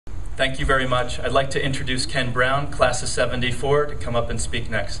Thank you very much. I'd like to introduce Ken Brown, class of 74, to come up and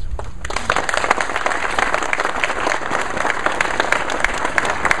speak next.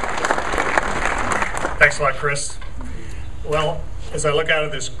 Thanks a lot, Chris. Well, as I look out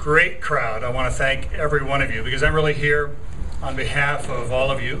at this great crowd, I want to thank every one of you, because I'm really here on behalf of all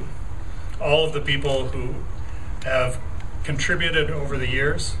of you, all of the people who have contributed over the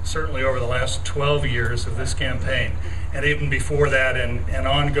years, certainly over the last 12 years of this campaign, and even before that and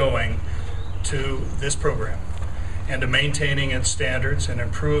ongoing, to this program and to maintaining its standards and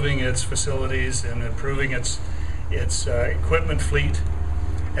improving its facilities and improving its equipment fleet,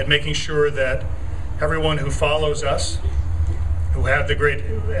 and making sure that everyone who follows us, who have the great,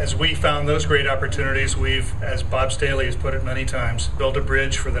 as we found those great opportunities, we've, as Bob Staley has put it many times, built a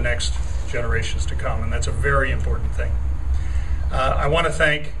bridge for the next generations to come, and that's a very important thing. I want to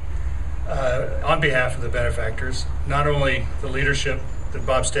thank, on behalf of the benefactors, not only the leadership that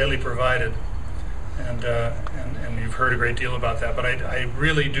Bob Staley provided, and you've heard a great deal about that, but I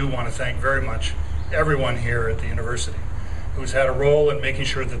really do want to thank very much everyone here at the university who's had a role in making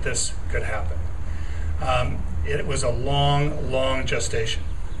sure that this could happen. It was a long, long gestation.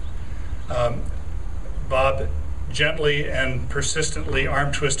 Bob gently and persistently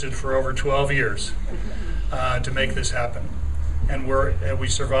arm-twisted for over 12 years to make this happen. And we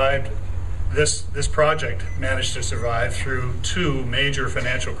survived. This project managed to survive through two major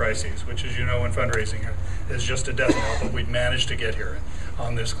financial crises, which, as you know, in fundraising is just a death knell, but we've managed to get here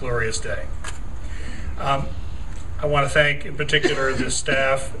on this glorious day. I want to thank, in particular, the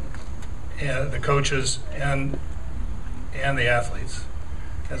staff, and the coaches, and the athletes.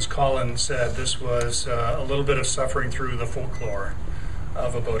 As Colin said, this was a little bit of suffering through the folklore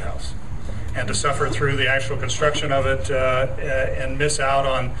of a boathouse. And to suffer through the actual construction of it and miss out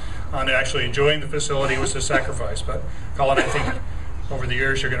on actually enjoying the facility was a sacrifice. But Colin, I think over the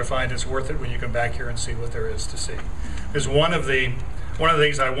years you're going to find it's worth it when you come back here and see what there is to see. Because one of the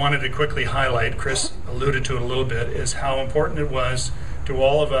things I wanted to quickly highlight, Chris alluded to it a little bit, is how important it was to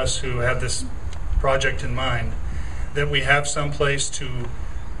all of us who had this project in mind that we have some place to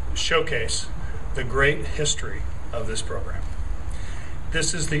showcase the great history of this program.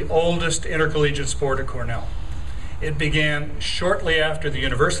 This is the oldest intercollegiate sport at Cornell. It began shortly after the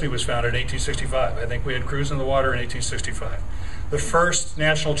university was founded in 1865. I think we had crews in the water in 1865. The first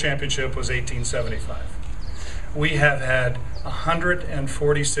national championship was 1875. We have had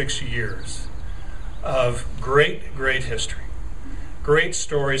 146 years of great, great history, great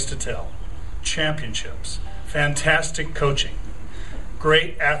stories to tell, championships, fantastic coaching,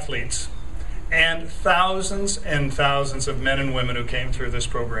 great athletes, and thousands of men and women who came through this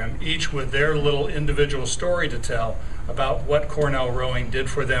program, each with their little individual story to tell about what Cornell Rowing did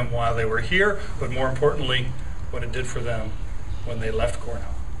for them while they were here, but more importantly, what it did for them when they left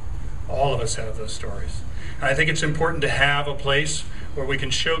Cornell. All of us have those stories. And I think it's important to have a place where we can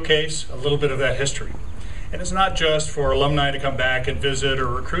showcase a little bit of that history. And it's not just for alumni to come back and visit or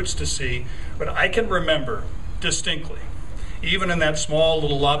recruits to see, but I can remember distinctly, even in that small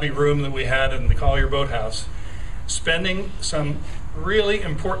little lobby room that we had in the Collier Boathouse, spending some really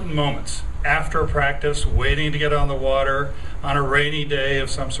important moments after practice, waiting to get on the water on a rainy day of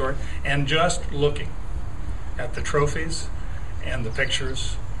some sort, and just looking at the trophies and the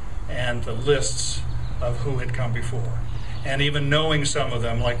pictures and the lists of who had come before. And even knowing some of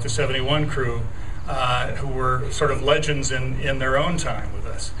them, like the 71 crew, who were sort of legends in their own time with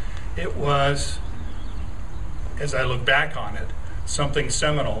us. It was, as I look back on it, something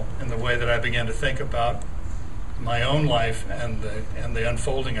seminal in the way that I began to think about my own life and the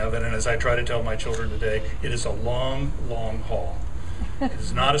unfolding of it. And as I try to tell my children today, it is a long, long haul. It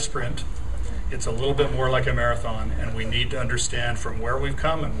is not a sprint. It's a little bit more like a marathon, and we need to understand from where we've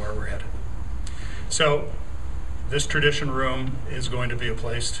come and where we're headed. So this tradition room is going to be a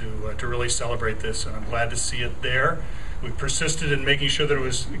place to really celebrate this, and I'm glad to see it there. We persisted in making sure that it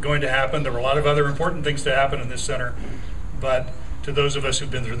was going to happen. There were a lot of other important things to happen in this center, but to those of us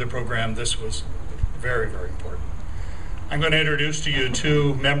who've been through the program, this was very, very important. I'm going to introduce to you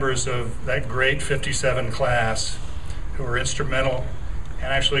two members of that great 57 class who were instrumental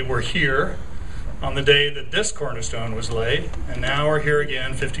and actually were here on the day that this cornerstone was laid, and now we're here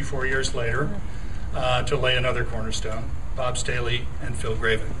again 54 years later to lay another cornerstone, Bob Staley and Phil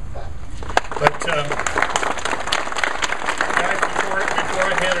Graven. But guys, before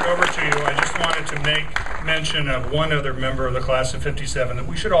I hand it over to you, I just wanted to make mention of one other member of the class of 57 that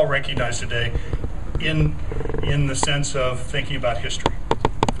we should all recognize today in the sense of thinking about history.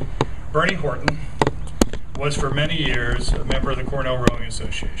 Bernie Horton was for many years a member of the Cornell Rowing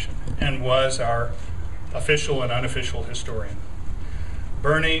Association and was our official and unofficial historian.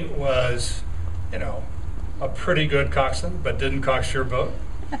 Bernie was, a pretty good coxswain, but didn't cox your boat.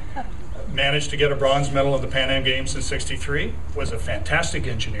 Managed to get a bronze medal at the Pan Am Games in '63, was a fantastic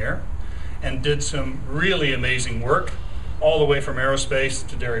engineer, and did some really amazing work, all the way from aerospace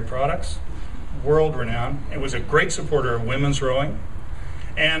to dairy products, world renowned, and was a great supporter of women's rowing,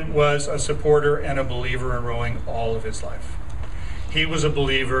 and was a supporter and a believer in rowing all of his life. He was a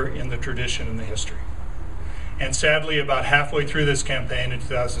believer in the tradition and the history. And sadly, about halfway through this campaign in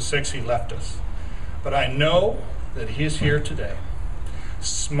 2006, he left us. But I know that he's here today,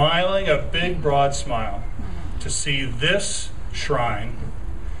 smiling a big, broad smile, to see this shrine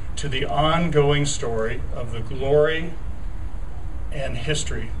to the ongoing story of the glory and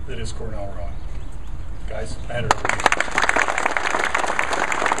history that is Cornell Rowing. Guys, I hand it over to you.